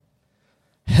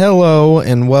Hello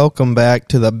and welcome back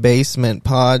to the Basement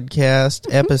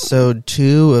Podcast, episode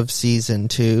 2 of season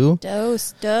 2.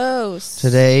 Dose.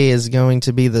 Today is going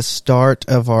to be the start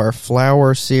of our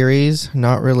flower series.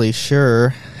 Not really sure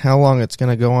how long it's going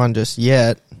to go on just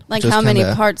yet. Like just how many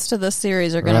parts to the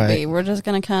series are going to be. We're just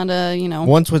going to kind of,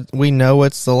 Once we know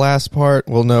it's the last part,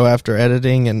 we'll know after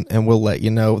editing, and we'll let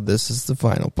you know this is the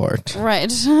final part.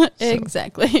 Right.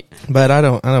 Exactly. But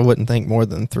I wouldn't think more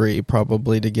than 3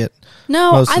 probably to get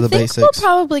most of the basics. We'll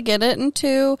probably get it in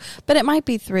 2, but it might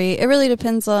be 3. It really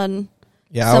depends on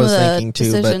I was thinking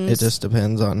 2, but it just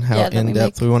depends on how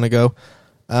in-depth we want to go.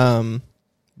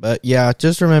 But yeah,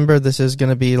 just remember this is going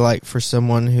to be like for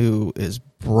someone who is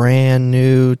brand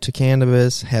new to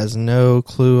cannabis, has no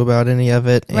clue about any of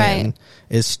it, and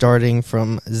is starting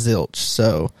from zilch.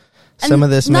 So some of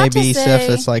this may be stuff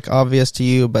that's like obvious to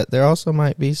you, but there also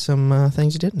might be some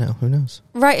things you didn't know. Who knows?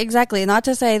 Right, exactly. Not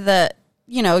to say that,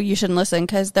 you shouldn't listen,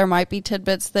 because there might be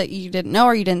tidbits that you didn't know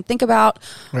or you didn't think about.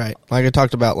 Right. Like I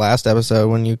talked about last episode,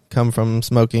 when you come from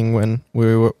smoking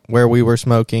where we were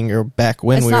smoking, or back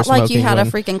when we were smoking. It's not like you had a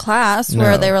freaking class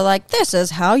where they were like, this is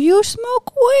how you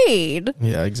smoke weed.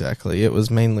 Yeah, exactly. It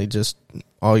was mainly just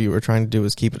all you were trying to do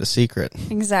was keep it a secret.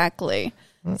 Exactly.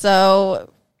 So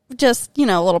just, a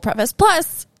little preface.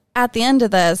 Plus, at the end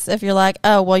of this, if you're like,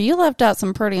 oh, well, you left out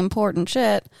some pretty important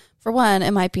shit. For one, it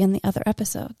might be in the other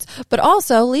episodes. But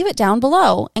also, leave it down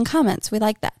below in comments. We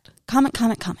like that. Comment.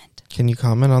 Can you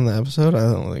comment on the episode? I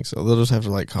don't think so. They'll just have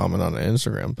to comment on an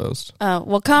Instagram post.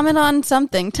 Well, comment on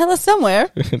something. Tell us somewhere.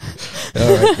 All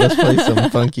right, let's play some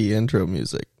funky intro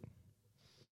music.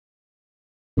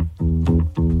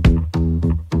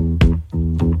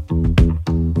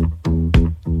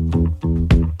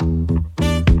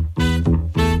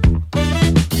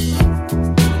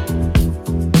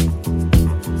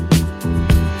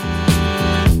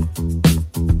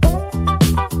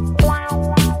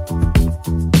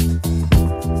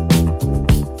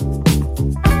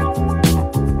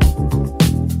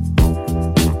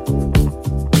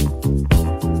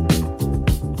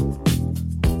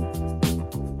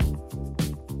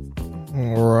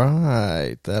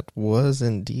 That was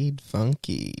indeed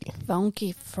funky.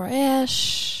 Funky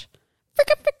fresh.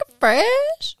 Frickin'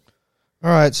 fresh. All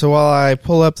right, so while I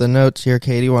pull up the notes here,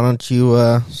 Katie, why don't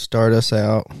you start us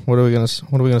out? What are we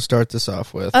gonna start this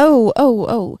off with?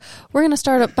 Oh. We're gonna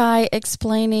start up by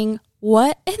explaining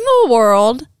what in the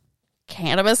world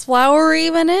cannabis flower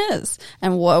even is,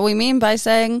 and what we mean by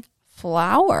saying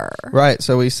flower. Right,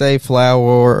 so we say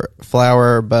flower,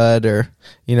 bud, or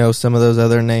some of those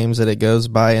other names that it goes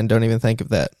by, and don't even think of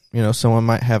that. Someone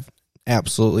might have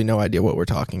absolutely no idea what we're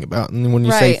talking about, and when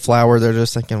you say flower, they're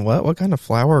just thinking, what kind of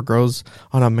flower grows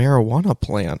on a marijuana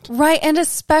plant? Right, and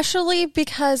especially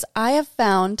because I have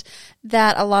found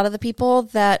that a lot of the people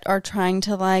that are trying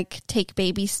to take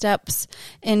baby steps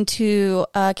into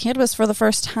cannabis for the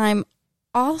first time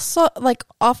also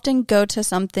often go to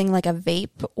something like a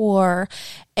vape or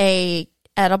a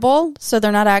edible, so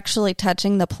they're not actually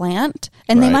touching the plant,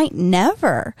 and they might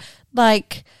never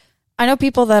I know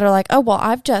people that are like, oh, well,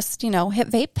 I've just, hit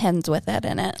vape pens with it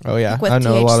in it. Oh, yeah. I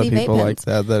know THC a lot of people like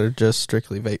that are just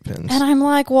strictly vape pens. And I'm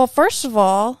like, well, first of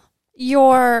all,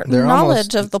 your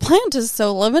knowledge of the plant is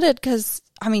so limited because,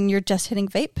 you're just hitting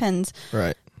vape pens.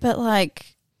 Right. But,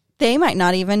 they might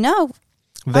not even know.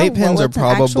 Vape pens are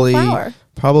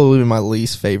probably my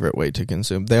least favorite way to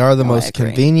consume. They are the most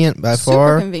convenient by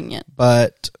far. Super convenient.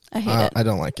 But I hate it. I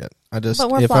don't like it.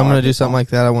 If I'm going to do something like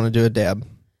that, I want to do a dab.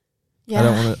 Yeah.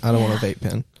 I don't want a vape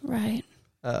pen. Right.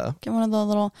 Get one of the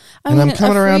little... I'm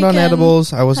coming around on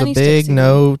edibles. I was a big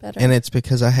no, and it's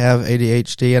because I have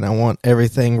ADHD and I want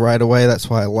everything right away. That's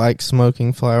why I like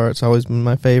smoking flower. It's always been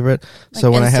my favorite.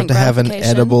 So when I have to have an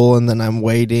edible and then I'm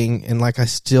waiting and I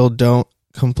still don't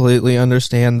completely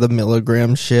understand the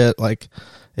milligram shit,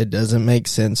 it doesn't make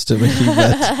sense to me.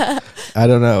 But I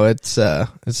don't know. It's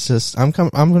just I'm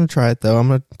going to try it though. I'm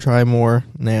going to try more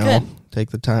now. Good.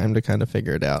 Take the time to kind of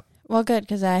figure it out. Well, good,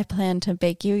 because I plan to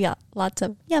bake you lots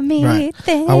of yummy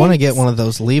things. I want to get one of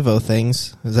those Levo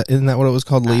things. Isn't that what it was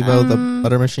called, Levo, the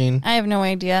butter machine? I have no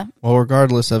idea. Well,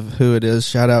 regardless of who it is,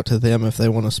 shout out to them if they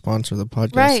want to sponsor the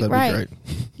podcast. That'd be great.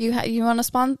 You want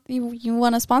to you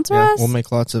want to sponsor us? We'll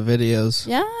make lots of videos.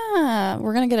 Yeah,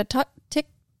 we're gonna get a tick.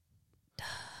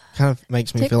 Kind of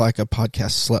makes me feel like a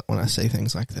podcast slut when I say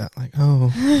things like that.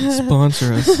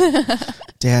 Sponsor us,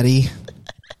 Daddy.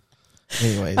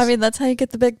 Anyways. That's how you get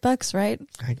the big bucks, right?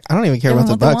 I don't even care about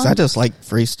the bucks. I just like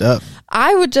free stuff.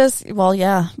 I would just,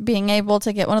 being able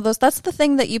to get one of those. That's the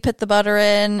thing that you put the butter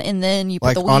in, and then you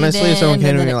put the weed in, if someone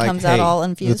came and then it comes out all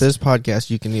infused. With this podcast,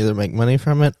 you can either make money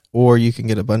from it, or you can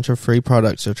get a bunch of free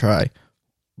products to try.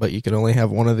 but you can only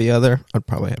have one or the other, I'd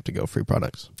probably have to go free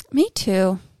products. Me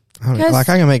too. I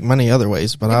can make money other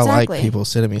ways, but exactly. I like people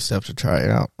sending me stuff to try it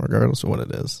out, regardless of what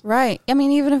it is. Right. I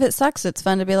mean, even if it sucks, it's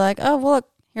fun to be like, oh, well, look,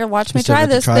 here, watch me try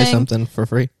this thing. Try something for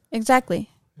free. Exactly.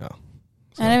 Yeah.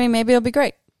 So, and I mean, maybe it'll be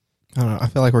great. I don't know. I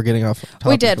feel like we're getting off topic.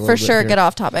 We did, for sure, get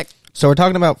off topic. So we're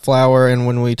talking about flour, and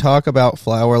when we talk about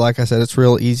flour, like I said, it's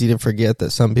real easy to forget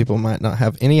that some people might not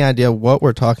have any idea what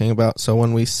we're talking about. So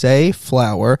when we say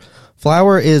flour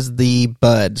is the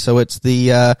bud. So it's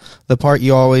the part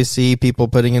you always see people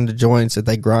putting into joints that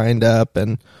they grind up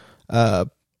and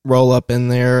roll up in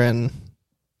there, and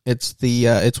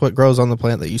it's what grows on the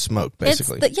plant that you smoke,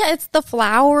 basically. It's the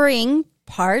flowering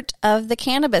part of the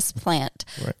cannabis plant.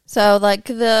 Right. So like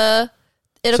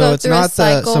it'll go through a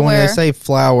cycle. So when they say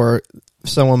flower,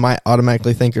 someone might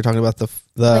automatically think you're talking about the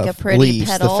like a pretty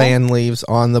leaves, petal. The fan leaves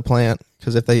on the plant.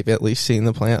 Because if they've at least seen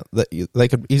the plant, they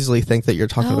could easily think that you're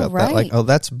talking about that. Like, oh,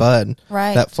 that's bud.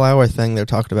 Right. That flower thing they're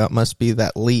talking about must be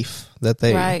that leaf that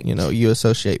they, you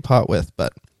associate pot with.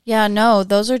 But yeah, no,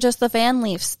 those are just the fan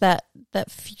leaves that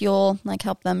fuel, like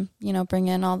help them, bring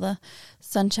in all the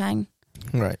sunshine.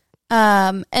 Right.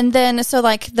 And then, so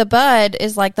like the bud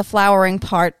is like the flowering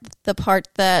part, the part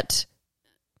that,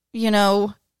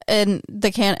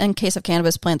 in case of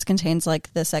cannabis plants contains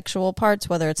like the sexual parts,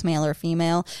 whether it's male or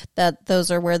female, that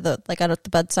those are where out at the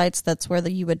bud sites, that's where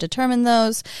you would determine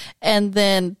those. And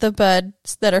then the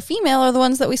buds that are female are the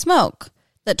ones that we smoke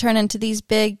that turn into these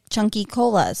big chunky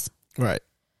colas. Right.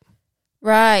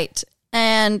 Right.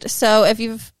 And so if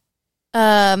you've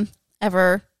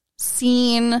ever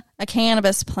seen a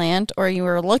cannabis plant, or you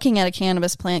were looking at a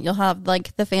cannabis plant, you'll have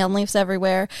like the fan leaves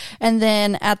everywhere, and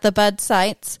then at the bud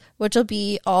sites, which will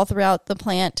be all throughout the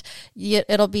plant,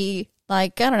 it'll be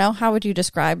like, I don't know, how would you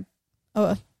describe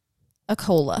a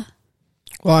cola?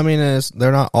 Well, I mean,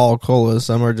 they're not all colas.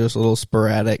 Some are just little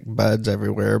sporadic buds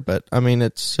everywhere, but I mean,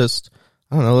 it's just,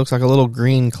 I don't know, it looks like a little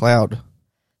green cloud.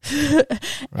 Right?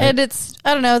 And it's,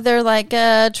 I don't know, they're like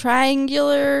a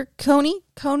triangular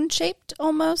cone shaped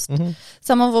almost. Mm-hmm.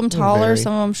 Some of them taller,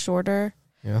 some of them shorter.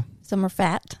 Yeah. Some are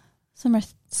fat, some are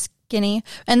skinny.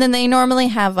 And then they normally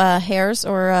have hairs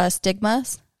or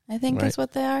stigmas, I think is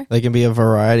what they are. They can be a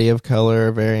variety of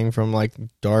color, varying from like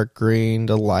dark green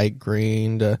to light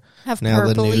green to have now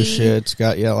purpley. The new shit's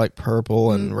got like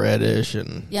purple and reddish,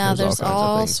 and there's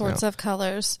all sorts of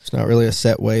colors. It's not really a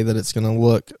set way that it's going to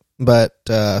look. But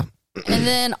and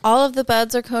then all of the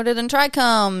buds are coated in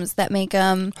trichomes that make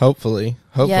them hopefully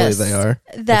they are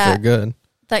if they're good,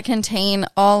 that contain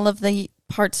all of the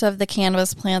parts of the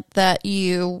cannabis plant that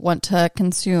you want to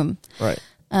consume. Right.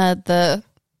 The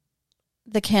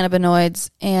cannabinoids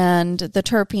and the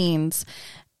terpenes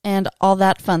and all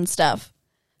that fun stuff.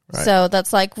 Right. So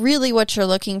that's like really what you're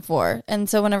looking for. And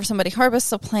so whenever somebody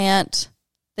harvests a plant,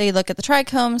 they look at the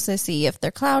trichomes, they see if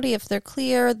they're cloudy, if they're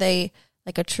clear,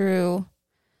 like a true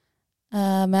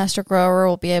master grower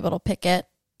will be able to pick it.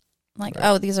 Like,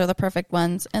 oh, these are the perfect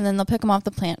ones. And then they'll pick them off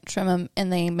the plant, trim them,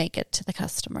 and they make it to the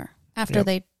customer after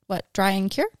they, dry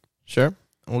and cure? Sure.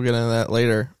 We'll get into that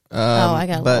later. I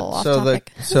got a little off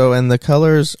topic. And the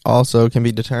colors also can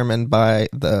be determined by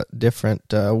the different,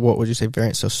 what would you say,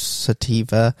 variants? So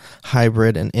sativa,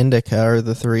 hybrid, and indica are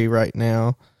the three right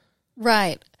now.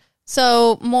 Right.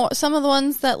 So some of the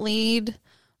ones that lead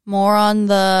more on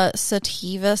the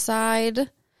sativa side,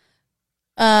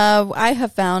 I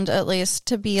have found at least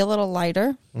to be a little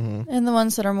lighter. Mm-hmm. And the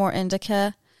ones that are more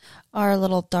indica are a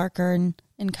little darker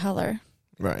in color.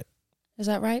 Right. Is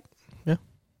that right? Yeah.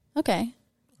 Okay.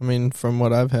 I mean, from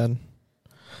what I've had.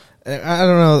 I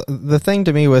don't know. The thing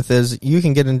to me with is you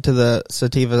can get into the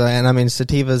sativas, and I mean,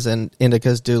 sativas and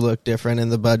indicas do look different in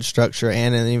the bud structure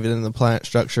and even in the plant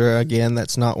structure. Again,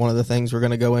 that's not one of the things we're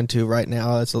going to go into right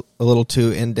now. It's a little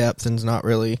too in-depth and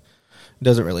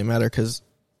doesn't really matter, because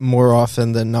more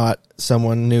often than not,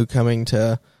 someone new coming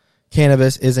to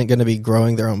cannabis isn't going to be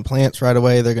growing their own plants right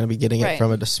away. They're going to be getting it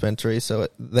from a dispensary, so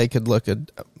they could look a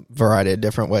variety of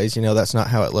different ways. That's not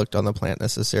how it looked on the plant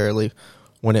necessarily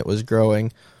when it was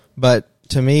growing. But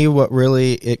to me, what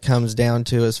really it comes down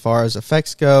to as far as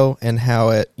effects go and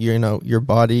how it, your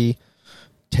body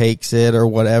takes it or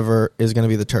whatever, is going to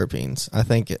be the terpenes. I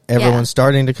think everyone's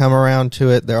starting to come around to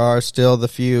it. There are still the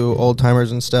few old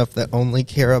timers and stuff that only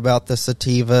care about the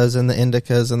sativas and the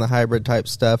indicas and the hybrid type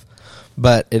stuff.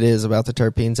 But it is about the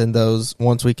terpenes, and those,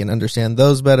 once we can understand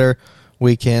those better,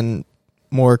 we can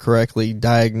more correctly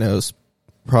diagnose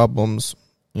problems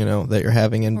that you're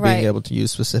having, and being able to use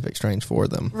specific strains for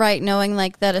them. Right, knowing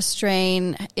like that a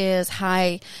strain is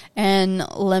high in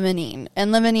limonene.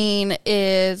 And limonene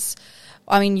is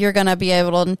I mean, you're going to be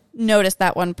able to notice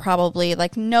that one probably.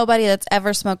 Like, nobody that's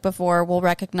ever smoked before will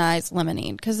recognize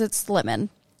limonene because it's lemon.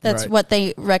 That's what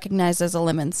they recognize as a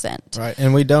lemon scent. Right.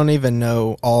 And we don't even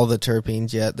know all the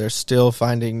terpenes yet. They're still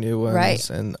finding new ones. Right.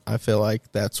 And I feel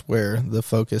like that's where the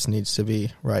focus needs to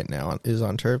be right now, is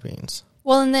on terpenes.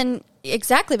 Well, and then,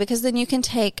 exactly, because then you can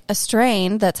take a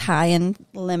strain that's high in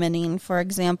limonene, for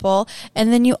example,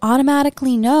 and then you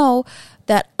automatically know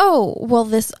that, oh, well,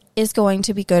 this is going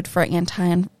to be good for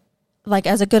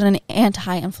as a good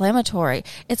anti-inflammatory.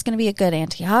 It's going to be a good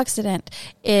antioxidant.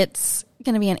 It's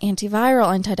going to be an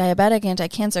antiviral, anti-diabetic,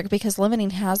 anti-cancer, because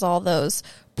limonene has all those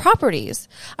properties.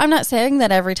 I'm not saying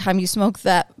that every time you smoke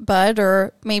that bud,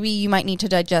 or maybe you might need to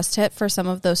digest it for some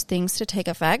of those things to take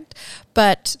effect,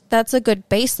 but that's a good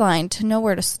baseline to know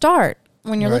where to start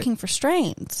when you're looking for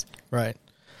strains. Right.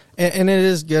 And it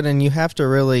is good, and you have to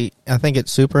really, I think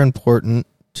it's super important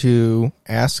to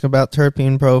ask about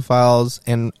terpene profiles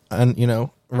and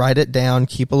write it down,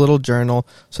 keep a little journal,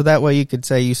 so that way you could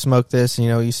say you smoke this,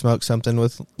 you smoke something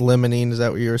with limonene, is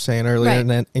that what you were saying earlier?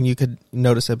 Right. And you could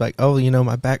notice it like, oh,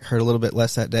 my back hurt a little bit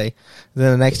less that day.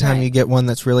 Then the next time you get one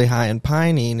that's really high in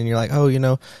pinene, and you're like,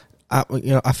 oh,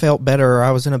 I felt better, or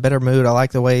I was in a better mood. I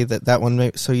like the way that one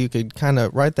made, so you could kind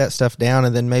of write that stuff down,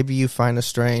 and then maybe you find a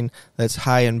strain that's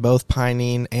high in both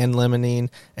pinene and limonene,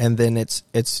 and then it's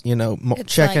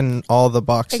checking like, all the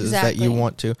boxes that you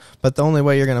want to. But the only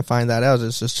way you're going to find that out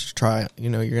is just to try it.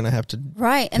 You're going to have to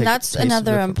and that's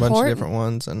another important bunch of different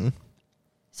ones. And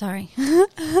sorry,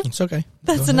 it's okay.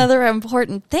 That's another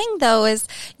important thing, though, is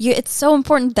it's so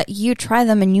important that you try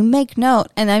them and you make note.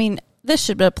 And I mean, this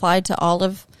should be applied to all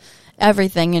of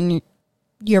everything in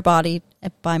your body.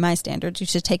 By my standards, you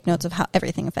should take notes of how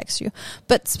everything affects you.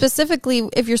 But specifically,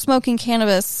 if you're smoking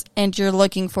cannabis and you're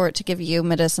looking for it to give you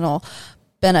medicinal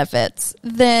benefits,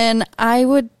 then I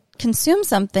would consume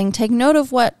something, take note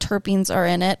of what terpenes are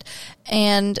in it,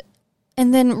 and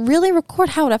then really record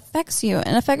how it affects you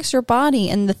and affects your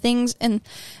body and the things and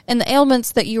the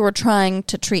ailments that you were trying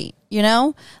to treat.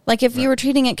 Like if you were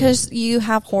treating it because you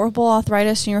have horrible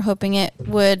arthritis and you're hoping it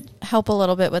would help a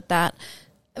little bit with that,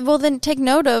 well, then take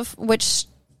note of which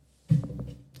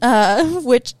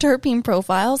terpene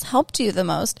profiles helped you the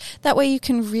most. That way you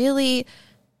can really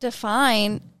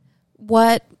define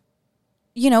what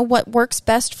works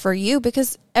best for you,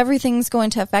 because everything's going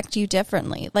to affect you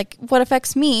differently. Like what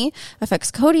affects me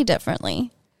affects Cody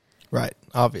differently. Right.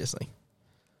 Obviously.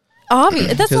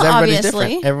 That's not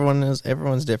obviously. Different.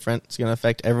 Everyone's different. It's going to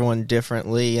affect everyone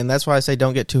differently, and that's why I say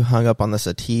don't get too hung up on the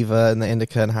sativa and the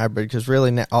indica and hybrid, because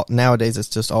really nowadays it's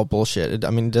just all bullshit. It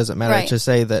doesn't matter to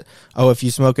say that, if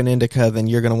you smoke an indica, then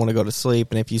you're going to want to go to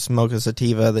sleep, and if you smoke a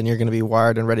sativa, then you're going to be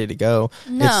wired and ready to go.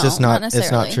 No, it's just not necessarily.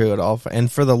 It's not true at all. And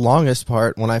for the longest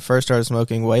part, when I first started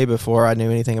smoking, way before I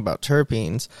knew anything about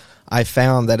terpenes, I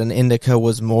found that an indica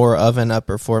was more of an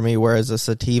upper for me, whereas a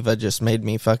sativa just made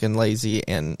me fucking lazy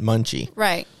and munchy.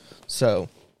 Right. So,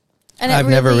 and I've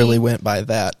never really went by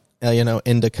that,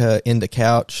 indica,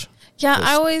 couch. Yeah,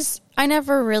 I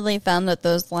never really found that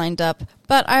those lined up,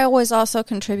 but I always also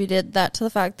contributed that to the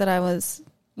fact that I was,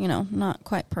 not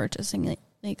quite purchasing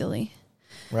legally.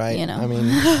 Right. I mean,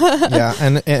 yeah.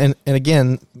 And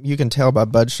again, you can tell by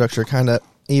bud structure kind of,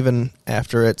 even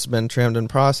after it's been trimmed and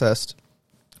processed,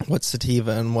 what's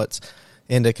sativa and what's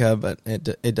indica, but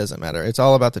it doesn't matter. It's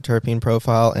all about the terpene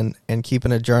profile and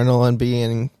keeping a journal and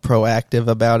being proactive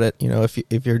about it.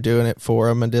 If you're doing it for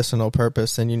a medicinal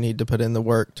purpose, then you need to put in the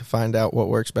work to find out what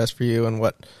works best for you and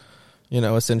what,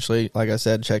 essentially, like I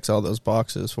said, checks all those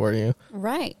boxes for you.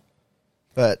 Right.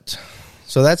 But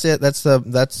so that's it. That's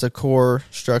the core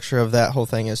structure of that whole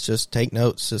thing, is just take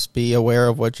notes, just be aware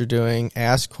of what you're doing,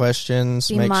 ask questions,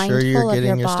 make sure you're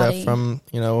getting your stuff from,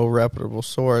 a reputable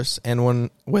source. And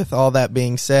with all that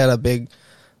being said,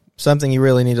 something you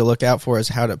really need to look out for is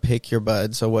how to pick your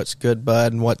bud. So what's good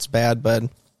bud and what's bad bud.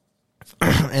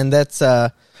 And that's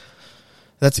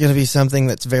going to be something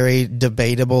that's very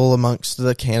debatable amongst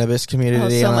the cannabis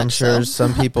community, and I'm sure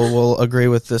some people will agree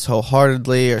with this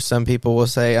wholeheartedly, or some people will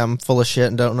say I'm full of shit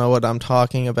and don't know what I'm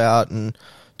talking about. And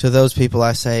to those people,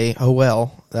 I say, oh,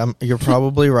 well, you're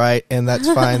probably right, and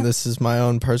that's fine. This is my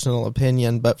own personal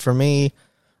opinion. But for me,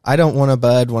 I don't want a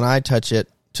bud, when I touch it,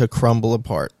 to crumble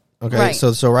apart. Okay, right.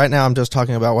 So right now I'm just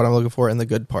talking about what I'm looking for in the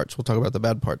good parts. We'll talk about the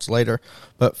bad parts later.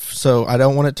 But so I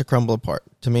don't want it to crumble apart.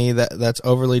 To me, that's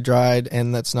overly dried,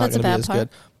 and that's not going to be as good.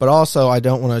 But also, I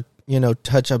don't want to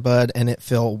touch a bud and it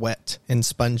feel wet and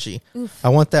spongy. Oof. I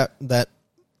want that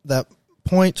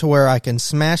point to where I can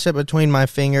smash it between my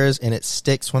fingers and it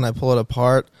sticks when I pull it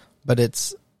apart, but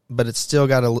but it's still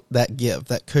got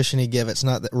that cushiony give. It's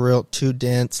not that real too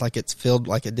dense, like it's filled,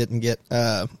 like it didn't get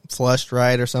flushed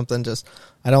right or something. Just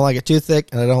I don't like it too thick,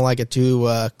 and I don't like it too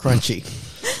crunchy.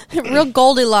 Real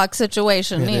Goldilocks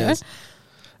situation here. Is.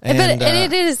 And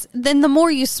it is. Then the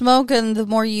more you smoke and the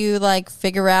more you like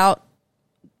figure out,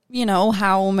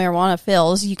 how marijuana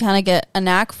feels, you kind of get a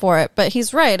knack for it. But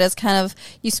he's right. It's kind of,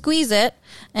 you squeeze it,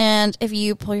 and if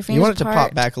you pull your fingers you want it apart, to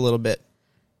pop back a little bit.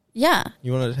 Yeah.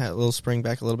 You want it to have a little spring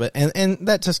back a little bit. And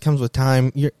that just comes with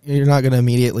time. You're not going to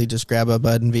immediately just grab a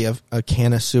bud and be a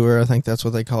can of sewer. I think that's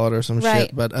what they call it or some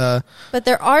shit. But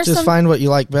there are just find what you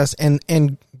like best.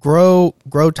 And grow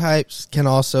types can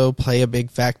also play a big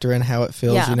factor in how it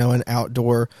feels, an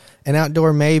outdoor. An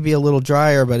outdoor may be a little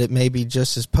drier, but it may be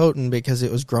just as potent because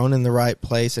it was grown in the right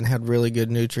place and had really good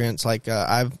nutrients. Like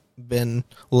I've been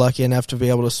lucky enough to be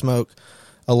able to smoke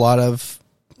a lot of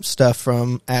stuff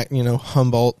from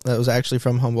Humboldt. That was actually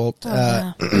from Humboldt,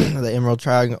 the Emerald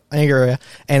Triangle area,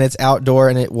 and it's outdoor,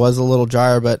 and it was a little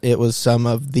drier, but it was some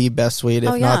of the best weed,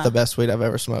 if not the best weed I've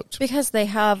ever smoked. Because they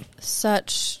have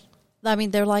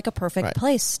they're like a perfect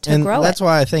place to grow. That's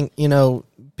why I think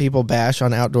people bash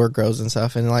on outdoor grows and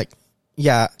stuff, and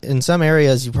in some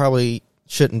areas you probably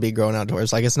shouldn't be growing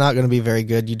outdoors. Like, it's not going to be very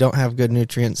good. You don't have good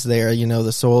nutrients there.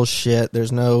 The soil's shit.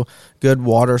 There's no good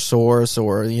water source,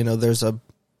 or there's a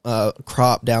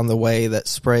crop down the way that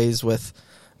sprays with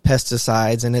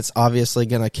pesticides, and it's obviously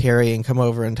going to carry and come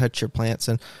over and touch your plants.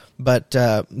 But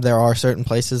there are certain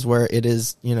places where it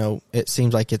is, it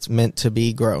seems like it's meant to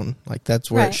be grown. Like, that's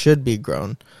where it should be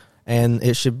grown, and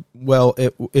it should be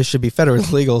federally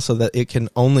legal so that it can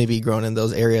only be grown in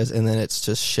those areas, and then it's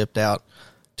just shipped out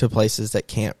to places that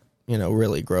can't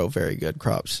really grow very good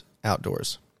crops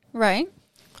outdoors. Right.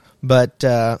 But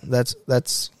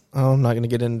that's. Oh, I'm not going to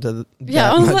get into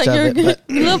that much of it. But,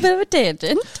 a little bit of a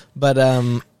tangent. But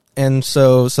and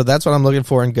so that's what I'm looking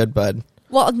for in good bud.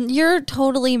 Well, you're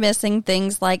totally missing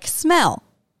things like smell.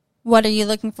 What are you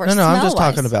looking for? No, I'm just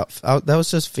talking about that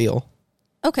was just feel.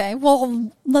 Okay,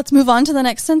 well, let's move on to the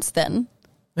next sense then.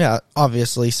 Yeah,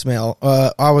 obviously smell.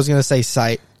 I was going to say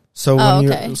sight.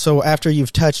 So so after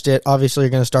you've touched it, obviously you're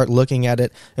going to start looking at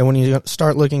it, and when you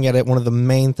start looking at it, one of the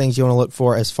main things you want to look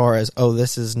for, as far as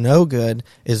this is no good,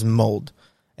 is mold.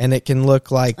 And it can look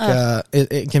like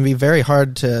it can be very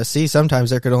hard to see. Sometimes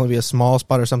there could only be a small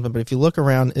spot or something, but if you look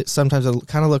around, sometimes it'll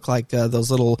kind of look like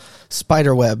those little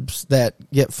spider webs that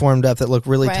get formed up that look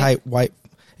really tight white.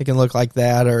 It can look like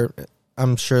that, or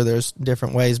I'm sure there's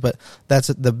different ways, but that's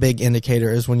the big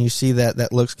indicator, is when you see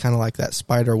that looks kind of like that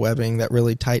spider webbing, that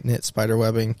really tight-knit spider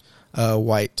webbing,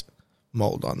 white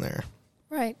mold on there.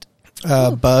 Right.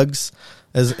 Bugs,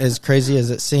 as crazy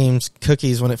as it seems,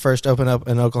 Cookies, when it first opened up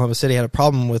in Oklahoma City, had a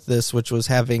problem with this, which was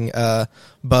having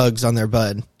bugs on their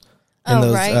bud in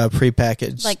those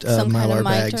prepackaged like some Mylar kind of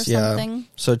bags. Or something.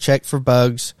 So check for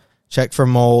bugs, check for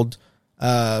mold,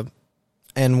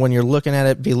 and when you're looking at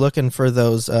it, be looking for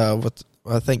those.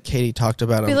 I think Katie talked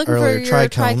about them earlier.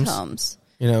 Trichomes.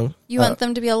 You want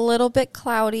them to be a little bit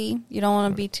cloudy. You don't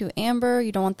want to be too amber.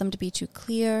 You don't want them to be too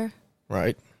clear.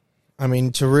 Right. I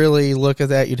mean, to really look at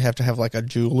that, you'd have to have like a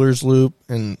jeweler's loupe,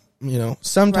 and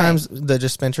sometimes the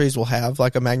dispensaries will have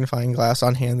like a magnifying glass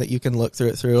on hand that you can look through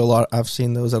it through. I've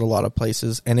seen those at a lot of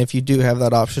places, and if you do have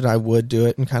that option, I would do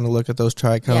it and kind of look at those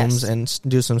trichomes and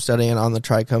do some studying on the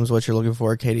trichomes, what you're looking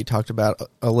for. Katie talked about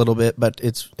a little bit, but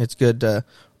it's good to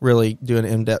really do an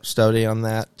in-depth study on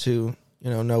that to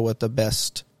know what the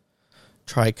best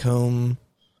trichome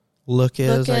look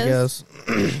is, I guess.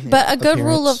 But a good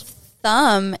rule of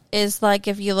thumb is, like,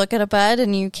 if you look at a bud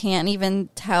and you can't even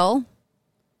tell,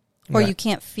 or you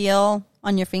can't feel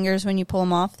on your fingers when you pull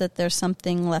them off that there's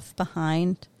something left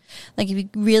behind. Like, if you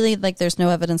really, there's no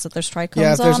evidence that there's trichomes on it.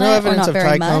 Yeah, if there's no evidence of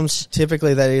trichomes,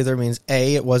 typically that either means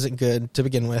A, it wasn't good to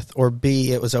begin with, or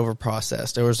B, it was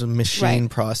over-processed. There was a machine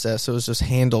process. It was just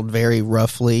handled very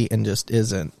roughly and just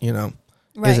isn't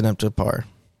up to par.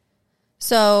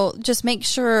 So just make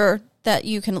sure that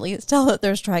you can at least tell that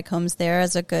there's trichomes there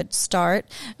as a good start.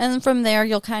 And then from there,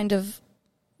 you'll kind of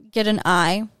get an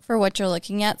eye for what you're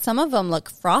looking at. Some of them look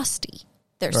frosty.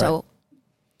 They're so...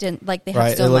 they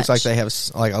have so it looks much. like they have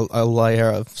like a layer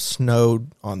of snow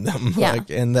on them,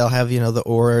 and they'll have the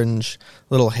orange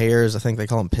little hairs. I think they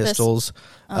call them pistils.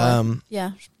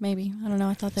 Yeah, maybe, I don't know.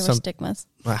 I thought they were stigmas.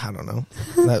 I don't know.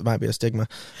 That might be a stigma,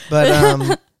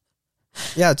 but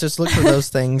just look for those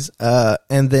things,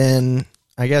 and then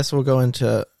I guess we'll go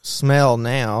into smell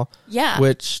now. Yeah,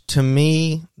 which to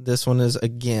me, this one is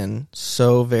again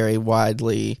so very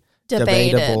widely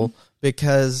debatable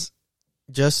because.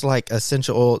 Just like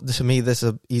essential oil, to me, this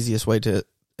is the easiest way to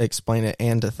explain it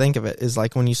and to think of it is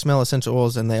like when you smell essential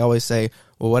oils, and they always say,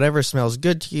 well, whatever smells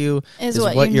good to you is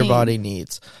what your body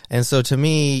needs. And so to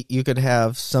me, you could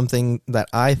have something that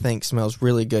I think smells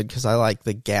really good because I like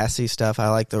the gassy stuff. I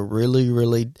like the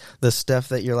really the stuff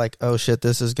that you're like, oh shit,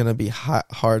 this is going to be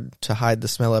hard to hide the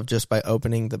smell of just by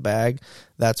opening the bag.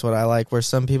 That's what I like. Where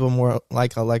some people more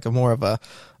like a more of a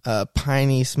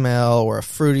piney smell or a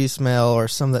fruity smell, or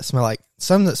some that smell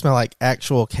like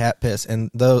actual cat piss, and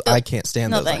those I can't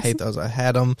stand those. Thanks. I hate those. I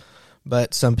had them,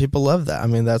 but some people love that. I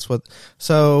mean, that's what.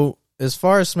 So as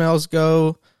far as smells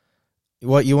go,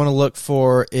 what you want to look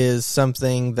for is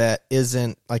something that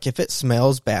isn't like, if it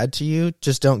smells bad to you,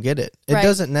 just don't get it. It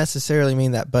doesn't necessarily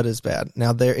mean that bud is bad.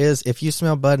 Now if you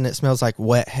smell bud and it smells like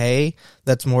wet hay,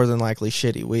 that's more than likely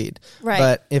shitty weed. Right.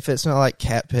 But if it smells like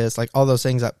cat piss, like all those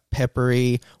things, like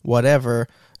peppery, whatever,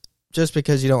 just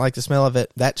because you don't like the smell of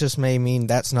it, that just may mean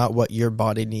that's not what your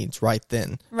body needs right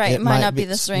then. Right. It might not be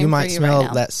the strain. You might smell right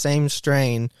now. That same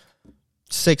strain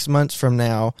 6 months from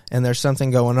now, and there's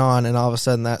something going on, and all of a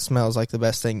sudden that smells like the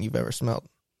best thing you've ever smelled.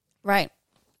 Right.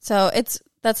 So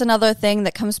that's another thing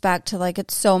that comes back to, like,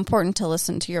 it's so important to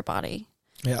listen to your body.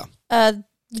 Yeah.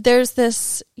 There's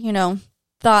this,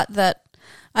 thought that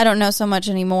I don't know so much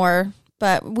anymore,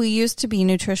 but we used to be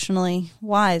nutritionally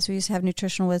wise. We used to have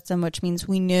nutritional wisdom, which means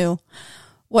we knew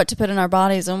what to put in our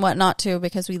bodies and what not to,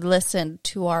 because we listened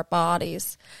to our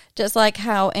bodies. Just like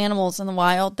how animals in the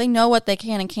wild, they know what they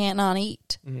can and can't not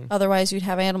eat. Mm-hmm. Otherwise, you'd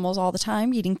have animals all the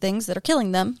time eating things that are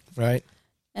killing them. Right.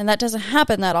 And that doesn't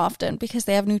happen that often because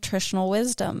they have nutritional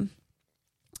wisdom.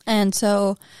 And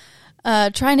so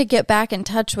trying to get back in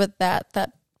touch with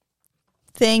that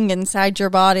thing inside your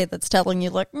body that's telling you,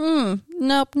 like,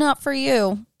 nope, not for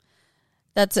you.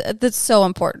 That's so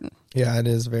important. Yeah, it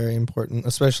is very important,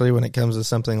 especially when it comes to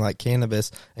something like cannabis.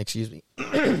 Excuse me.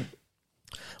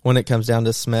 When it comes down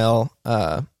to smell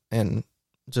and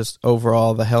just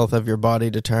overall the health of your body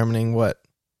determining what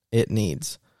it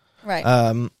needs.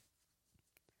 Right.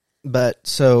 But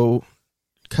so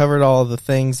covered all the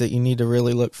things that you need to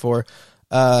really look for.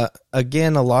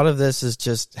 Again, a lot of this is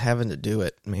just having to do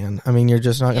it, man. I mean, you're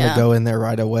just not going to go in there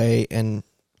right away and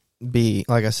be,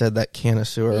 like I said, that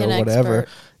connoisseur or whatever.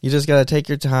 Expert. You just got to take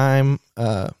your time.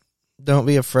 Don't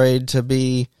be afraid to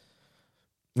be,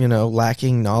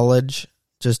 lacking knowledge.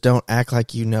 Just don't act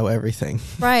like you know everything.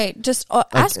 Right. Just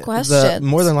ask questions.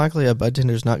 More than likely, a bud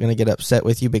tender is not going to get upset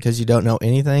with you because you don't know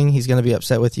anything. He's going to be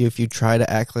upset with you if you try to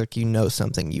act like you know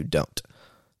something you don't.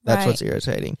 That's what's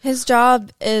irritating. His job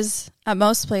is, at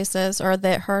most places, or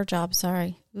her job,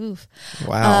 sorry. Oof.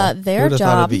 Wow. Their Who'd have job,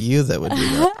 thought it'd be you that would do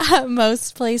that? At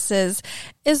most places,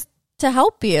 is to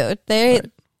help you.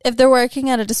 If they're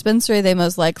working at a dispensary, they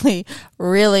most likely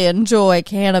really enjoy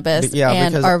cannabis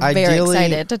and are very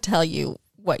excited to tell you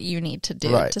what you need to do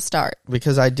to start.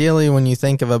 Because ideally, when you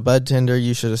think of a bud tender,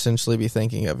 you should essentially be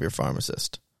thinking of your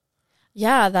pharmacist.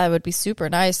 Yeah, that would be super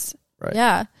nice. Right.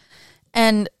 Yeah.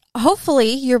 And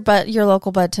hopefully your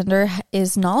local bud tender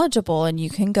is knowledgeable, and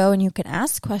you can go and you can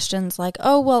ask questions like,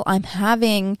 oh, well, I'm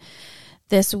having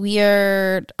this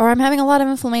weird, or I'm having a lot of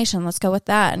inflammation. Let's go with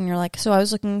that. And you're like, so I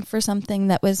was looking for something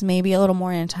that was maybe a little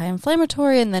more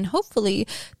anti-inflammatory. And then hopefully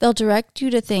they'll direct you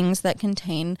to things that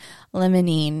contain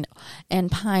limonene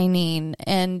and pinene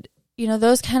and,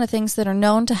 those kind of things that are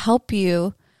known to help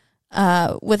you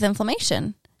with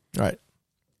inflammation. Right.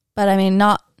 But I mean,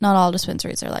 not all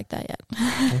dispensaries are like that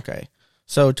yet. Okay.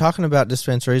 So talking about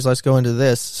dispensaries, let's go into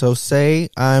this. So say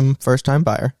I'm first-time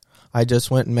buyer. I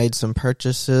just went and made some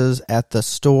purchases at the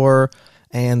store,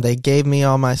 and they gave me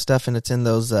all my stuff, and it's in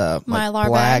those Mylar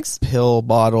black bags? pill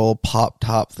bottle pop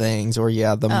top things, or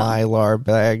Mylar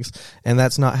bags. And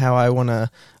that's not how I want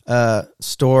to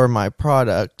store my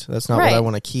product. That's not what I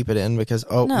want to keep it in, because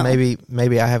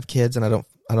maybe I have kids and I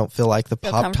don't feel like the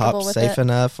pop top's safe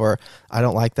enough, or I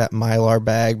don't like that Mylar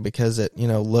bag because it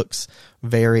looks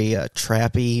very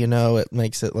trappy. It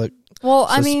makes it look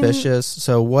suspicious.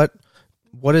 So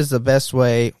what is the best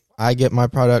way I get my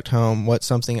product home? What's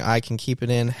something I can keep it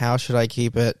in? How should I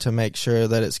keep it to make sure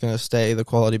that it's going to stay the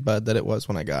quality bud that it was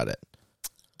when I got it?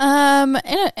 In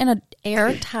an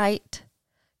airtight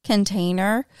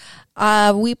container.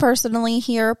 We personally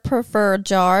here prefer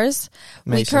jars.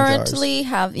 We currently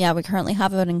have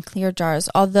it in clear jars,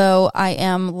 although I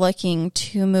am looking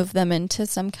to move them into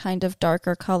some kind of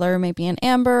darker color, maybe an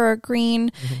amber or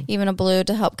green, even a blue,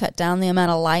 to help cut down the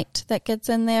amount of light that gets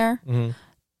in there. Mm-hmm.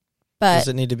 But does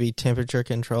it need to be temperature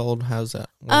controlled? How's that?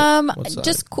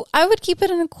 I would keep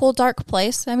it in a cool, dark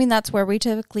place. I mean, that's where we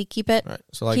typically keep it. Right.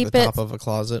 So like the top of a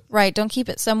closet. Right. Don't keep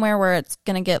it somewhere where it's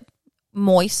going to get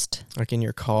moist. Like in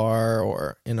your car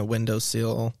or in a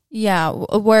windowsill. Yeah,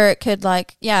 where it could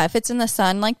if it's in the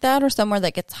sun like that or somewhere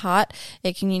that gets hot,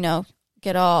 it can,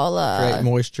 get all... create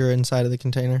moisture inside of the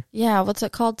container. Yeah, what's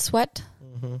it called? Sweat?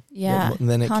 Mm-hmm. Yeah. And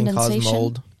then it can cause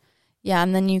mold. Yeah,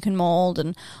 and then you can mold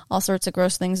and all sorts of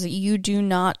gross things that you do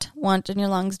not want and your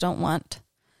lungs don't want.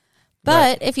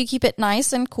 But if you keep it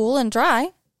nice and cool and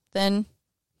dry, then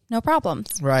no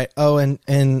problems. Right. Oh,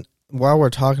 and while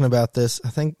we're talking about this, I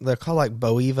think they're called like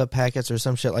Boeva packets or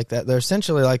some shit like that. They're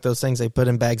essentially like those things they put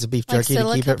in bags of beef jerky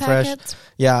to keep it fresh.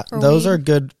 Yeah, those are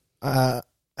good,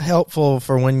 helpful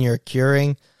for when you're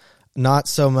curing. Not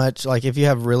so much like if you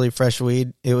have really fresh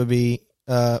weed, it would be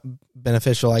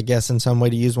beneficial, I guess, in some way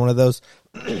to use one of those.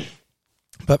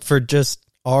 But for just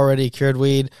already cured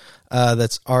weed,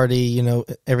 that's already,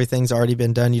 everything's already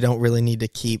been done, you don't really need to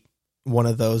keep one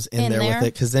of those in there with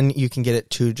it, because then you can get it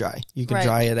too dry. You can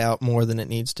dry it out more than it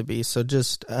needs to be. So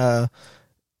just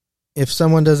if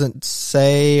someone doesn't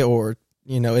say, or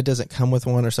it doesn't come with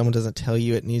one, or someone doesn't tell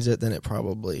you it needs it, then it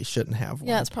probably shouldn't have one.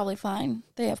 Yeah, it's probably fine.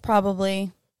 They have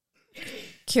probably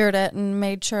cured it and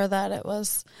made sure that it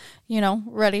was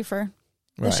ready for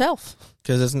the shelf.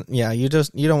 Because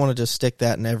you don't want to just stick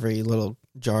that in every little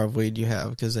jar of weed you have,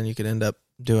 because then you could end up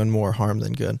doing more harm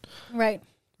than good. Right.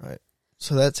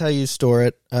 So that's how you store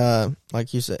it.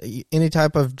 Like you said, any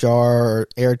type of jar or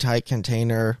airtight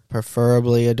container,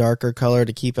 preferably a darker color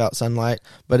to keep out sunlight.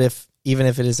 But even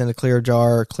if it is in a clear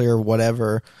jar or clear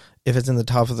whatever, if it's in the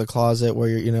top of the closet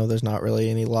where there's not really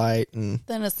any light, and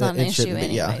then it's not an issue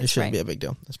anyways. Yeah, it shouldn't be a big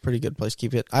deal. It's a pretty good place to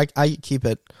keep it. I keep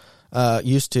it,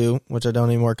 used to, which I don't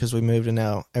anymore because we moved and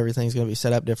now everything's going to be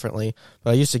set up differently. But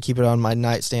I used to keep it on my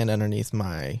nightstand underneath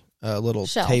my little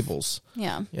shelf. Tables.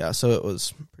 Yeah, so it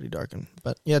was pretty darkened.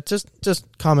 But yeah, just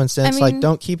common sense. Like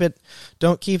don't keep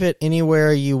it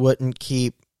anywhere you wouldn't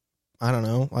keep, I don't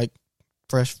know, like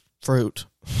fresh fruit.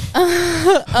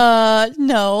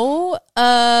 No.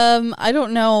 I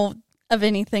don't know of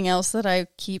anything else that I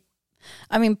keep.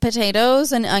 I mean,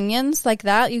 potatoes and onions like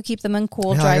that, you keep them in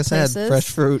cool, dry places. Said, fresh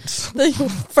fruits.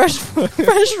 fresh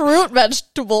root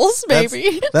vegetables,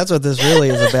 baby. That's what this really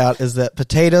is about, is that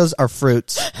potatoes are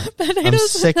fruits. I'm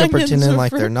sick of pretending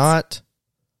like they're not.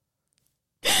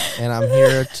 And I'm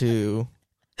here to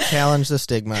challenge the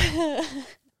stigma.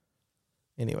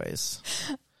 Anyways.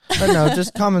 But no,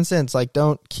 just common sense. Like,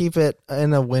 don't keep it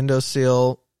in a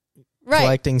windowsill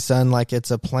collecting sun like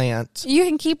it's a plant. You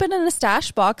can keep it in a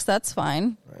stash box. That's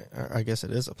fine. Right. I guess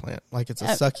it is a plant. Like it's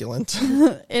a succulent.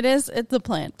 It's a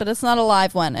plant, but it's not a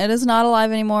live one. It is not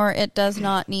alive anymore. It does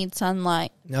not need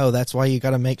sunlight. No, that's why you got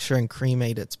to make sure and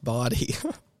cremate its body.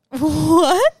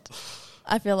 What?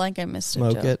 I feel like I missed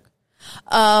Smoke a joke. it.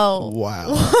 Oh.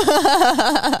 Wow.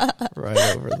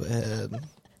 Right over the head.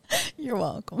 You're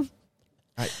welcome.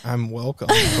 I'm welcome.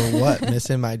 For what?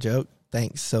 Missing my joke?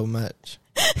 Thanks so much.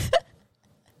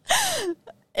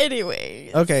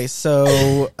 Anyways. Okay,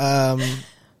 so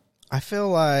I feel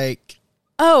like...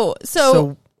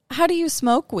 So how do you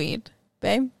smoke weed,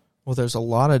 babe? Well, there's a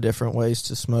lot of different ways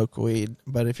to smoke weed,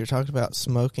 but if you're talking about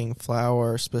smoking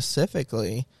flower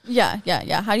specifically... Yeah.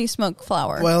 How do you smoke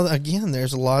flower? Well, again,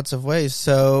 there's lots of ways.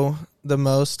 So the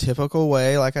most typical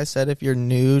way, like I said, if you're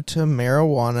new to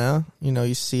marijuana,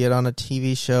 you see it on a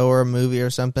TV show or a movie or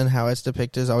something, how it's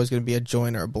depicted is always going to be a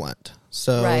joint or a blunt.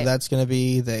 So that's going to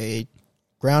be they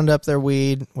ground up their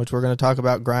weed, which we're going to talk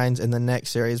about grinds in the next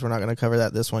series. We're not going to cover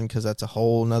that this one because that's a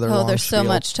whole nother long there's spiel. So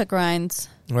much to grinds.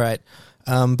 Right.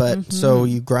 So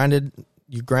you ground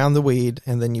the weed,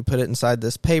 and then you put it inside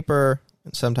this paper.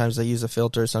 Sometimes they use a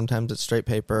filter, sometimes it's straight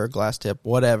paper, glass tip,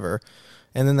 whatever.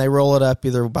 And then they roll it up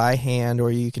either by hand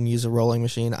or you can use a rolling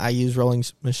machine. I use rolling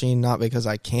machine not because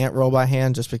I can't roll by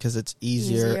hand, just because it's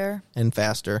easier. And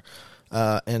faster.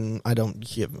 And I don't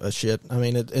give a shit. I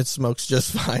mean, it smokes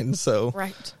just fine, so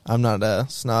I'm not a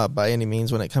snob by any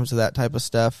means when it comes to that type of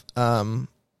stuff.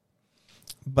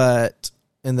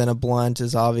 And then a blunt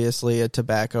is obviously a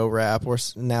tobacco wrap, or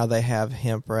now they have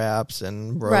hemp wraps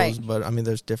and rose, but I mean,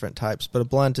 there's different types. But a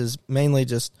blunt is mainly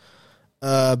just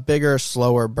a bigger,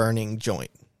 slower burning joint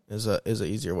is a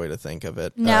easier way to think of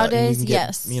it. Nowadays,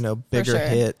 yes. Bigger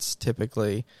hits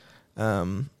typically.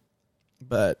 But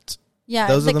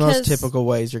those are the most typical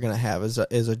ways you're going to have is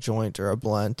a joint or a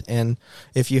blunt. And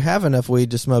if you have enough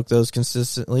weed to smoke those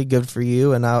consistently, good for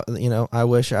you. And I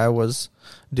wish I was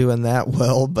doing that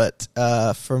well, but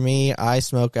for me, I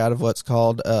smoke out of what's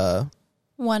called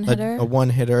one hitter, a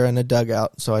one hitter and a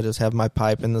dugout. So I just have my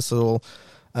pipe in this little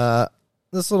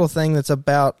thing that's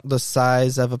about the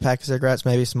size of a pack of cigarettes,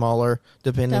 maybe smaller,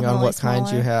 depending on what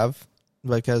kinds you have,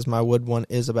 because my wood one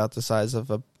is about the size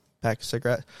of a pack of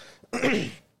cigarettes.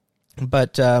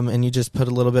 But, and you just put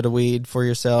a little bit of weed for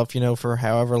yourself, for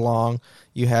however long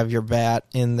you have your bat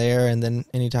in there. And then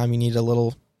anytime you need a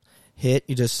little hit,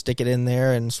 you just stick it in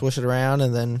there and swish it around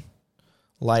and then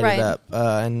light it up.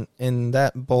 And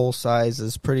that bowl size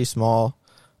is pretty small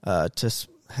to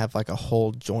have like a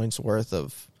whole joint's worth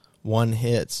of one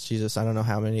hits. Jesus, I don't know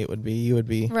how many it would be. You would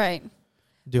be doing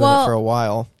it for a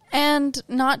while. And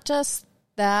not just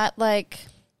that, like,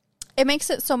 it makes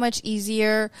it so much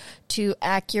easier to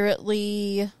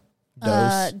accurately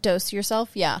dose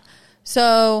yourself. Yeah.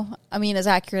 So, I mean, as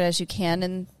accurate as you can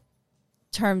in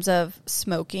terms of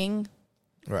smoking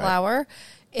flower.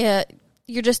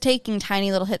 You're just taking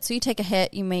tiny little hits. So you take a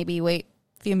hit, you maybe wait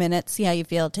a few minutes, see how you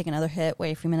feel, take another hit,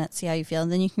 wait a few minutes, see how you feel.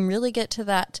 And then you can really get to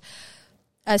that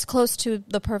as close to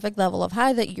the perfect level of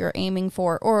high that you're aiming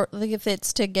for. Or if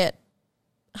it's to get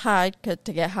high,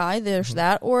 there's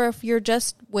that. Or if you're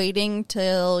just waiting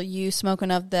till you smoke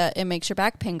enough that it makes your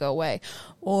back pain go away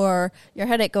or your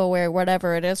headache go away or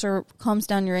whatever it is, or calms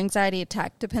down your anxiety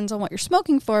attack. Depends on what you're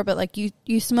smoking for, but like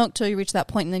you smoke till you reach that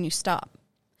point and then you stop.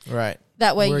 Right.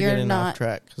 That way we're you're getting not off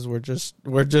track because we're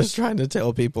just trying to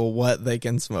tell people what they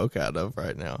can smoke out of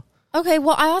right now. Okay,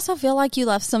 well, I also feel like you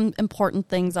left some important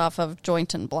things off of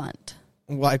joint and blunt.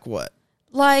 Like what?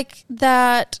 Like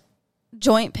that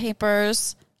joint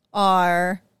papers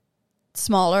are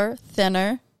smaller,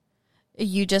 thinner.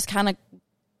 You just kind of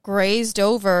grazed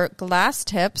over glass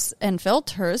tips and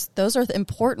filters. Those are the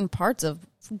important parts of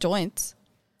joints.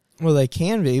 Well, they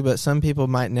can be, but some people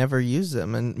might never use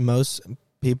them, and most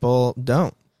people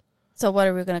don't. So what,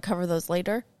 are we going to cover those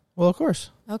later? Well, of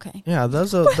course. Okay. Yeah,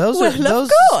 those are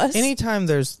anytime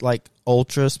there's like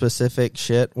ultra specific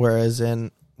shit, whereas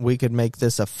in we could make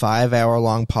this a 5-hour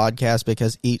long podcast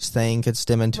because each thing could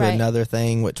stem into another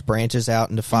thing, which branches out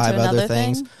into 5 other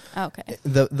things. Okay.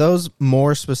 Those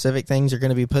more specific things are going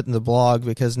to be put in the blog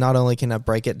because not only can I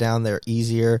break it down, they're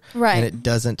easier, and it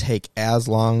doesn't take as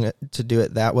long to do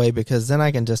it that way because then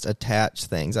I can just attach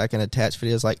things. I can attach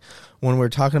videos like when we're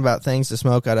talking about things to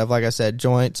smoke out of, like I said,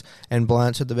 joints and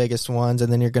blunts are the biggest ones,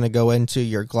 and then you're going to go into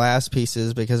your glass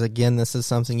pieces because, again, this is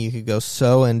something you could go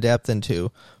so in-depth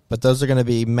into. But those are going to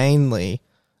be mainly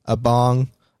a bong,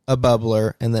 a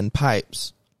bubbler, and then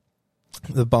pipes.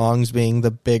 The bongs being the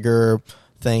bigger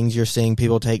things you're seeing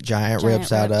people take giant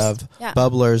rips out of. Yeah.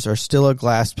 Bubblers are still a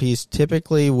glass piece,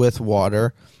 typically with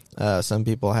water. Some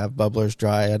people have bubblers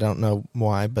dry. I don't know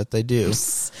why, but they do.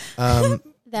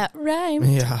 That rhymed.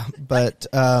 Yeah, but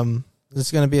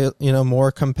it's going to be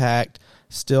more compact,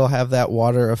 still have that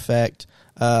water effect.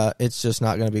 It's just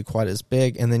not going to be quite as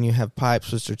big. And then you have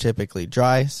pipes, which are typically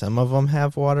dry. Some of them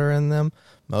have water in them.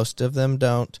 Most of them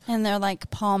don't. And they're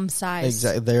like palm size.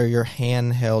 Exactly. They're your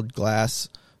handheld glass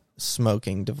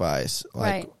smoking device.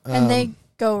 Right. And they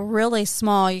go really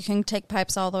small. You can take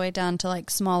pipes all the way down to like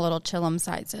small little chillum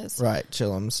sizes. Right.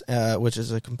 Chillums, which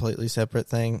is a completely separate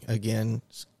thing. Again,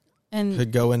 and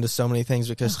could go into so many things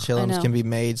because chillums can be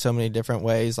made so many different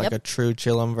ways, like a true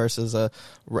chillum versus a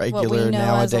regular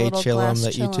nowadays chillum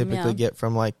that you typically get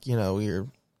from like, your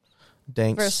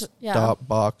Danks stop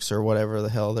box or whatever the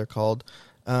hell they're called.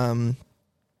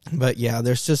 But yeah,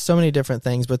 there's just so many different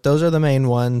things, but those are the main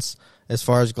ones as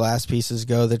far as glass pieces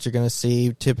go that you're going to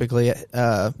see typically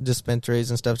at dispensaries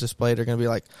and stuff displayed are going to be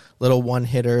like little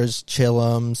one-hitters,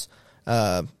 chillums,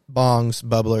 bongs,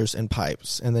 bubblers, and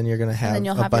pipes. And then you're going to have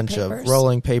a bunch of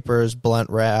rolling papers, blunt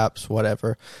wraps,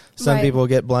 whatever. Some people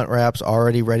get blunt wraps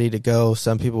already ready to go.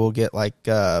 Some people will get like,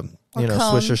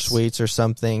 Swisher Sweets or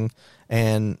something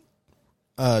and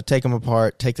take them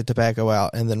apart, take the tobacco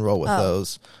out, and then roll with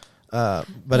those. But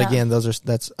again,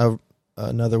 that's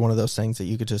another one of those things that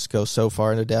you could just go so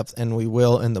far into depth, and we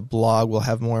will in the blog. We'll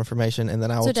have more information, and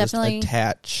then I will just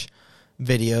attach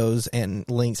videos and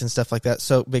links and stuff like that.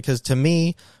 So, because to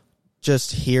me,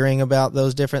 just hearing about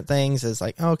those different things is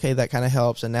like, okay, that kind of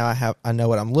helps, and now I know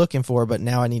what I'm looking for, but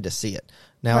now I need to see it.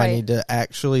 Now I need to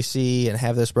actually see and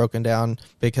have this broken down,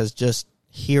 because just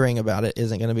hearing about it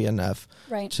isn't going to be enough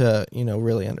to,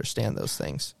 really understand those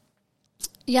things.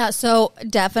 Yeah, so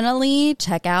definitely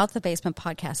check out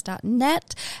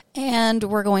thebasementpodcast.net, and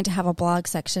we're going to have a blog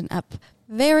section up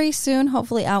very soon,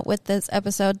 hopefully out with this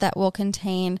episode, that will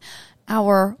contain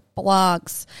our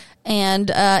blogs. And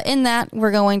in that,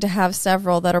 we're going to have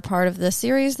several that are part of this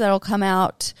series that will come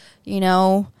out,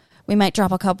 we might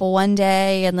drop a couple one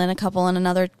day and then a couple in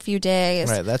another few days.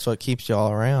 Right, that's what keeps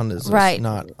y'all around, is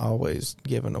not always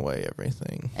giving away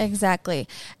everything. Exactly.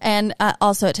 And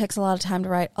also it takes a lot of time to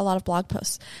write a lot of blog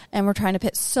posts. And we're trying to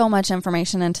put so much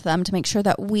information into them to make sure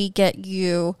that we get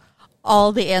you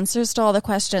all the answers to all the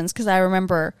questions. Because I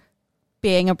remember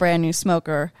being a brand new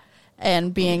smoker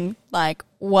and being like,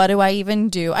 what do I even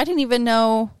do? I didn't even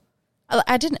know.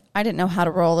 I didn't know how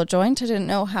to roll a joint. I didn't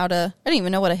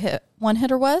even know what a one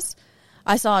hitter was.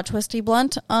 I saw a Twisty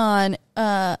Blunt on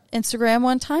Instagram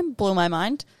one time. Blew my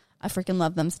mind. I freaking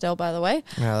love them still, by the way.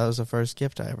 Yeah, that was the first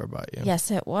gift I ever bought you.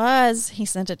 Yes, it was. He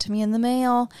sent it to me in the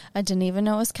mail. I didn't even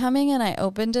know it was coming, and I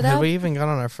opened it up. Had we even gone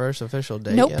on our first official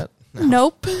date yet?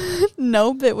 No.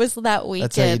 Nope. It was that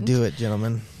weekend. That's how you do it,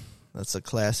 gentlemen. That's a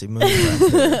classy move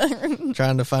right there.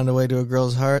 Trying to find a way to a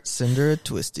girl's heart, send her a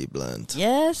Twisty Blunt.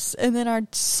 Yes, and then our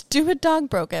stupid dog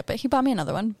broke it, but he bought me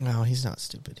another one. No, he's not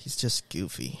stupid. He's just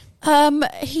goofy.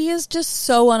 He is just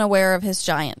so unaware of his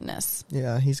giantness.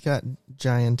 Yeah, he's got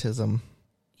giantism.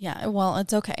 Yeah, well,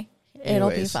 it's okay. It'll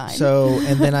be fine. So,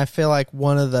 and then I feel like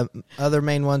one of the other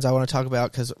main ones I want to talk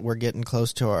about, because we're getting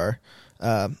close to our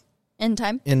end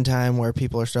time where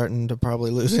people are starting to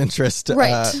probably lose interest.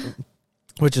 Right.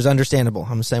 Which is understandable.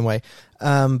 I'm the same way.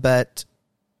 But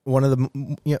one of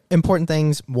the important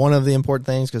things,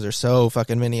 because there's so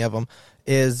fucking many of them,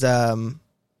 is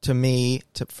to me,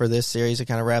 for this series, to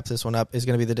kind of wrap this one up, is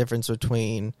going to be the difference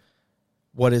between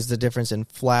what is the difference in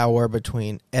flour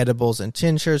between edibles and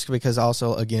tinctures, because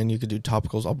also, again, you could do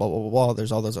topicals, blah, blah, blah, blah.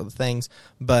 There's all those other things.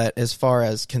 But as far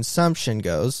as consumption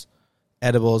goes,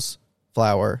 edibles,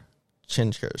 flour,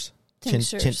 tinctures.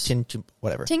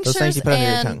 Whatever. Tinctures those things you put under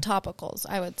your tongue. And topicals,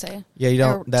 I would say. Yeah, you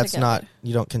don't. That's together. Not.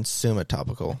 You don't consume a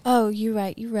topical. Oh, you're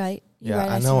right. I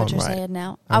know what I'm you're right. saying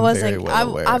now. I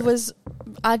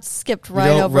skipped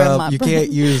right over my brain. You can't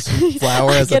use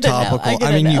flour as a topical.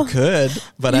 I mean, you could,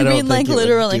 but I don't think like it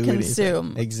literally would do consume.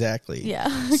 Anything. Exactly.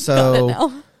 Yeah.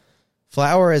 So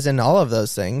flour is in all of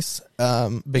those things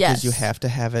because you have to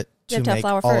have it to make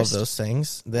all of those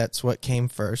things. That's what came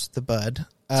first, the bud.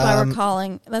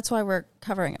 That's why we're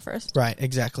covering it first. Right,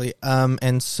 exactly.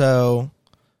 And so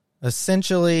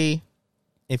essentially,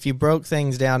 if you broke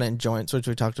things down in joints, which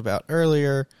we talked about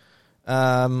earlier,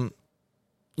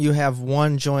 you have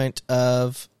one joint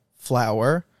of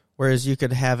flour, whereas you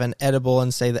could have an edible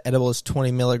and say the edible is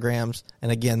 20 milligrams.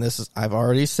 And again, I've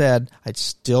already said, I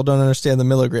still don't understand the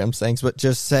milligrams things, but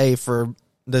just say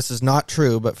this is not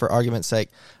true, but for argument's sake,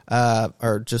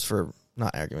 or just for,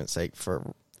 not argument's sake,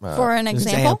 for an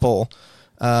example,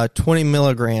 20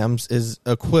 milligrams is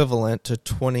equivalent to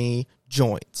 20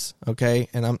 joints. Okay,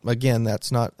 and again,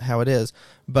 that's not how it is,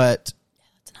 but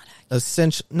that's not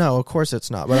essential. No, of course it's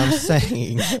not. But I'm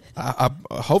saying,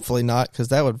 hopefully not, because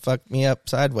that would fuck me up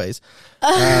sideways.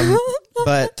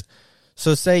 But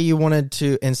so, say you wanted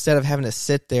to, instead of having to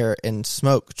sit there and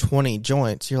smoke 20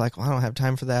 joints, you're like, well, I don't have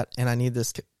time for that, and I need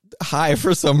this high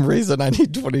for some reason. I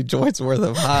need 20 joints worth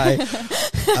of high.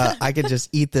 I could just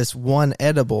eat this one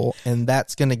edible, and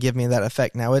that's going to give me that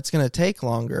effect. Now, it's going to take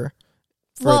longer.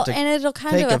 And it'll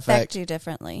kind of affect you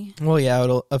differently. Well, yeah,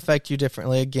 it'll affect you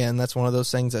differently. Again, that's one of those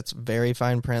things that's very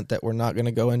fine print that we're not going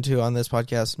to go into on this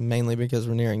podcast, mainly because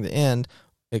we're nearing the end.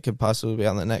 It could possibly be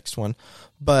on the next one.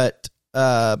 But,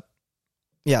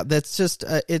 yeah, that's just,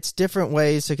 it's different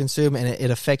ways to consume, and it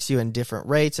affects you in different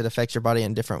rates. It affects your body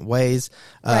in different ways,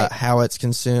 right. How it's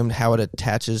consumed, how it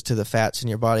attaches to the fats in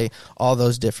your body, all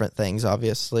those different things,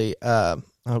 obviously.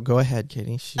 Go ahead,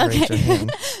 Katie. She raised her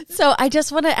hand. So I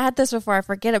just want to add this before I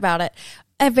forget about it.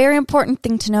 A very important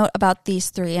thing to note about these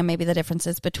three, and maybe the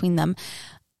differences between them,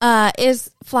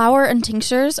 is flour and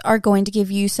tinctures are going to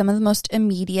give you some of the most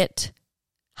immediate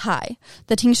high.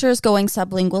 The tincture is going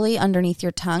sublingually underneath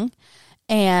your tongue,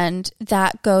 and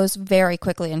that goes very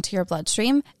quickly into your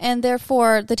bloodstream, and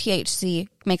therefore the THC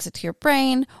makes it to your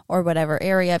brain or whatever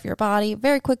area of your body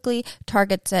very quickly,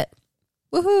 targets it.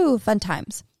 Woohoo, fun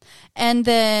times. And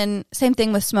then same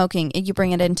thing with smoking. You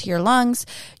bring it into your lungs,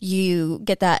 you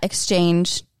get that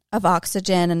exchange of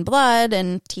oxygen and blood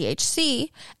and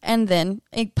THC, and then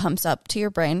it pumps up to your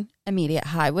brain, immediate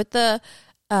high. With the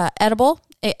edible,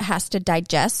 it has to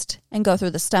digest and go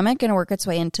through the stomach and work its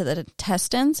way into the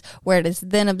intestines, where it is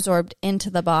then absorbed into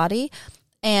the body.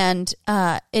 And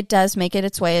it does make it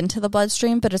its way into the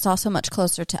bloodstream, but it's also much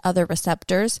closer to other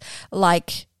receptors,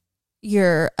 like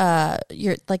your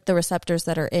like the receptors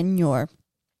that are in your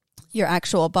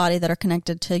actual body that are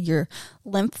connected to your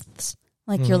lymphs,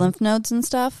 like your lymph nodes and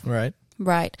stuff.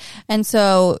 Right. And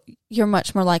so you're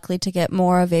much more likely to get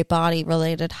more of a body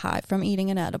related high from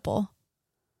eating an edible.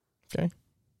 Okay.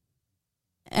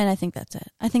 And I think that's it.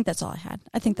 I think that's all I had.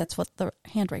 I think that's what the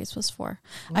hand raise was for.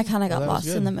 I kind of got lost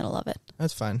in the middle of it.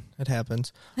 That's fine. It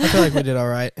happens. I feel like we did all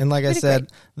right. And like I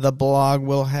said, the blog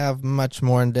will have much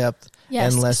more in depth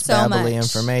and less babbly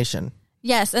information.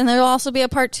 Yes, and there will also be a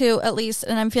part 2 at least,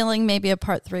 and I'm feeling maybe a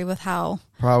part 3 with how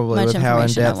Probably much with how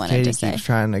information in-depth Katie keeps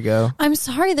trying to go. I'm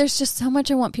sorry. There's just so much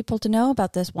I want people to know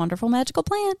about this wonderful magical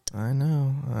plant. I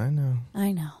know.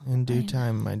 In due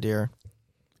time, my dear.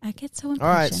 I get so impatient.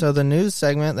 All right, so the news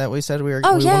segment that we said we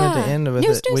wanted to end with,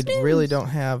 we really don't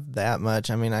have that much.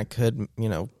 I mean, I could,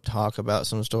 talk about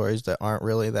some stories that aren't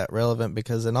really that relevant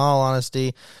because, in all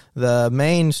honesty, the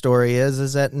main story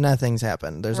is that nothing's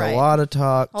happened. There's a lot of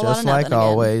talk, just like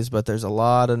always, but there's a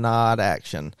lot of not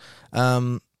action.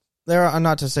 There are,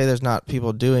 not to say there's not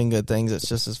people doing good things. It's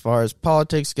just as far as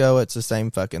politics go, it's the same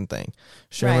fucking thing.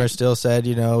 Schumer still said,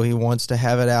 he wants to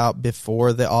have it out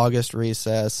before the August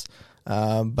recess.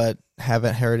 But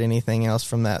haven't heard anything else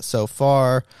from that so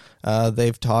far.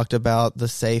 They've talked about the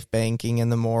safe banking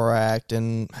and the MORE Act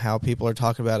and how people are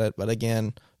talking about it, but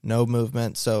again, no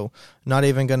movement. So not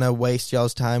even going to waste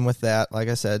y'all's time with that. Like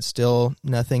I said, still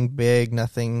nothing big,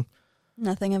 nothing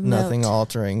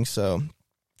altering. So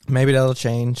maybe that'll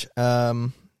change.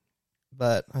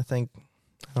 But I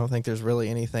don't think there's really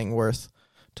anything worth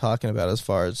talking about as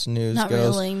far as news goes. Not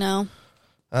really, no.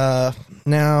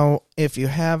 Now, if you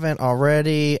haven't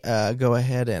already, go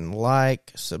ahead and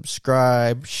like,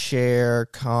 subscribe, share,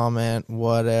 comment,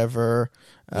 whatever.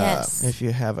 Yes. If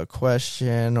you have a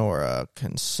question or a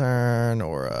concern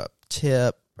or a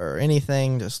tip or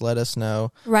anything, just let us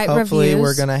know. Hopefully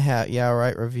we're going to have,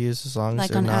 write reviews as long as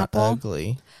they're not Apple.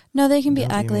 Ugly. No, they can be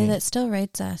ugly. That still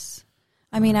rates us.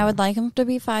 I mean, I would like them to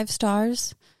be 5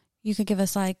 stars. You could give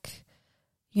us a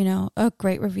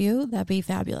great review. That'd be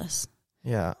fabulous.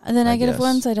 Yeah. And the negative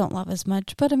ones I don't love as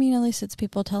much, but I mean, at least it's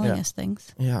people telling us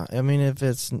things. Yeah. I mean, if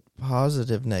it's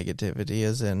positive negativity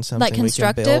as in something we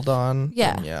can build on.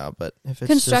 Yeah. But if it's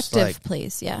constructive, just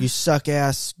please. Yeah. You suck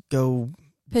ass, go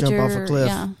jump off a cliff.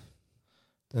 Yeah.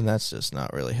 Then that's just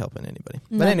not really helping anybody.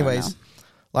 But anyways,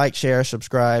 like, share,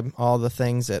 subscribe, all the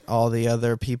things that all the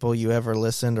other people you ever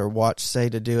listened or watched say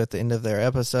to do at the end of their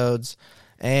episodes.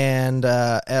 And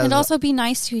also be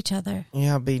nice to each other.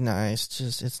 Yeah, be nice.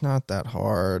 Just it's not that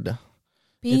hard.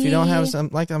 If you don't have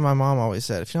something, like my mom always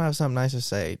said, if you don't have something nice to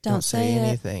say, don't say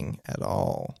anything at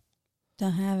all.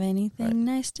 Don't have anything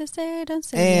nice to say. Don't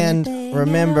say anything. And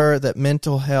remember that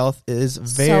mental health is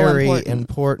very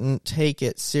important. Take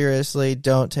it seriously.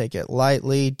 Don't take it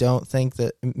lightly. Don't think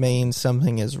that it means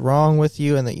something is wrong with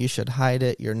you and that you should hide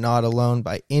it. You're not alone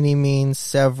by any means.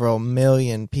 Several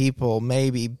million people,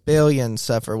 maybe billions,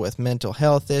 suffer with mental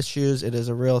health issues. It is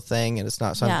a real thing, and it's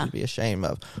not something to be ashamed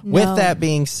of. No. With that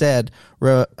being said,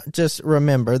 just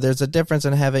remember there's a difference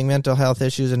in having mental health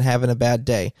issues and having a bad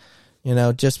day.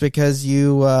 Just because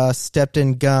you stepped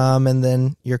in gum and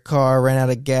then your car ran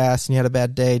out of gas and you had a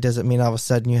bad day doesn't mean all of a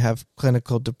sudden you have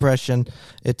clinical depression.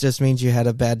 It just means you had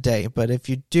a bad day. But if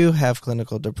you do have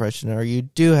clinical depression or you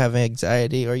do have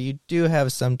anxiety or you do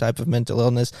have some type of mental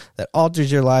illness that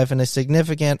alters your life in a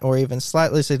significant or even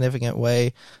slightly significant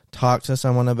way, talk to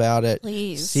someone about it.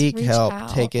 Please, seek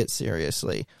help. Take it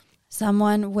seriously.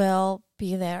 Someone will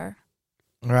be there.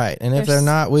 Right. And if they're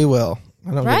not, we will.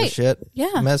 I don't give a shit.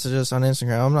 Yeah. Message us on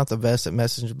Instagram. I'm not the best at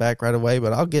messaging back right away,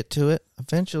 but I'll get to it.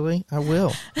 Eventually, I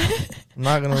will. I'm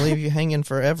not going to leave you hanging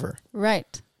forever.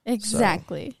 Right.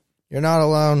 Exactly. So, you're not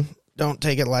alone. Don't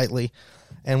take it lightly.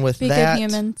 And with Be that, good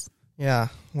humans. Yeah.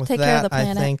 With Take care of the that, I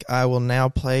planet. think I will now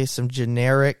play some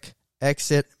generic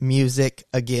exit music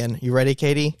again. You ready,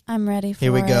 Katie? I'm ready for it.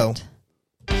 Here we go.